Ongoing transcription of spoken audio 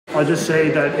I'll just say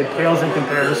that it pales in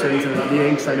comparison to the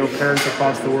angst I know parents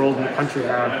across the world and the country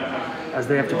have as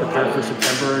they have to prepare for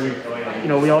September.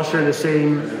 And we all share the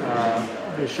same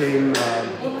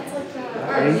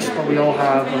angst, but we all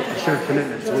have a shared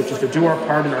commitment, which is to do our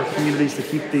part in our communities to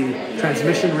keep the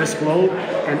transmission risk low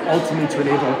and ultimately to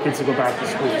enable our kids to go back to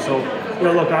school. So,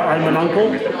 look, I'm an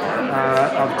uncle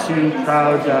of two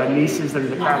proud nieces that are in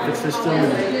the Catholic system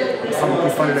and publicly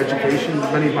funded education.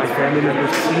 Many of my family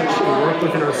members teach and work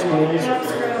within our schools.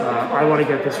 I want to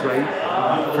get this right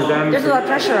for them. There's a lot of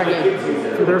pressure on you.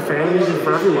 For their families and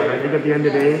for everyone. I think at the end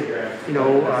of the day,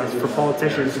 for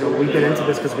politicians, we get into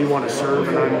this because we want to serve,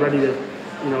 and I'm ready to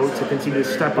continue to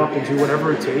step up and do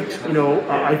whatever it takes.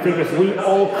 I think if we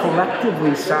all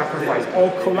collectively sacrifice,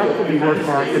 all collectively work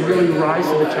hard and really rise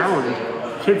to the challenge,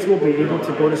 kids will be able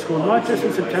to go to school not just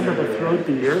in September but throughout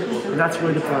the year, and that's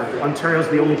really the plan. Ontario's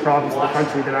the only province in the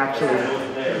country that actually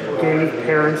gave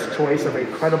parents choice of a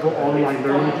credible online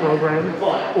learning program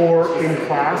or in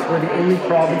class. We're the only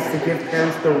province to give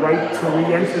parents the right to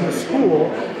re-enter the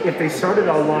school. If they started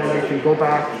online, they can go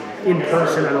back in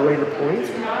person at a later point.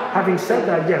 Having said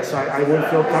that, yes, I would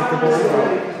feel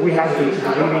comfortable. We have the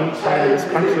leading side of this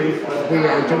country. We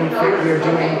are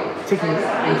taking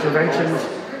interventions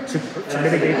to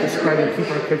mitigate the spread and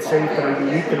keep our kids safe that are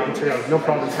unique in Ontario. No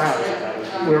province has.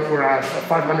 We're at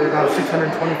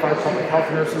 625 public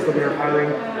health nurses that we are hiring.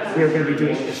 We are going to be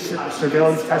doing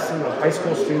surveillance testing of high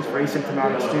school students for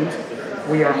asymptomatic students.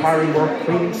 We are hiring more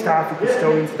cleaning staff and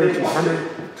custodians,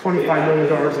 1,300, $25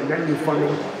 million in net new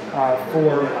funding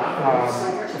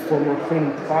for more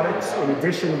cleaning products. In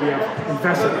addition, we have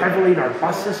invested heavily in our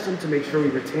bus system to make sure we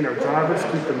retain our drivers,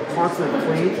 keep them constantly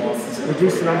clean,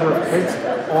 reduce the number of kids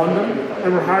on them,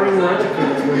 and we're hiring more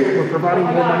educators. We're providing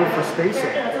more money for spacing.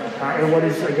 And what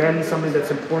is, again, something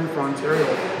that's important for Ontario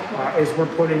is we're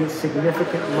putting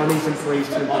significant monies in place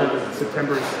to ensure that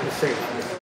September is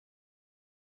safe.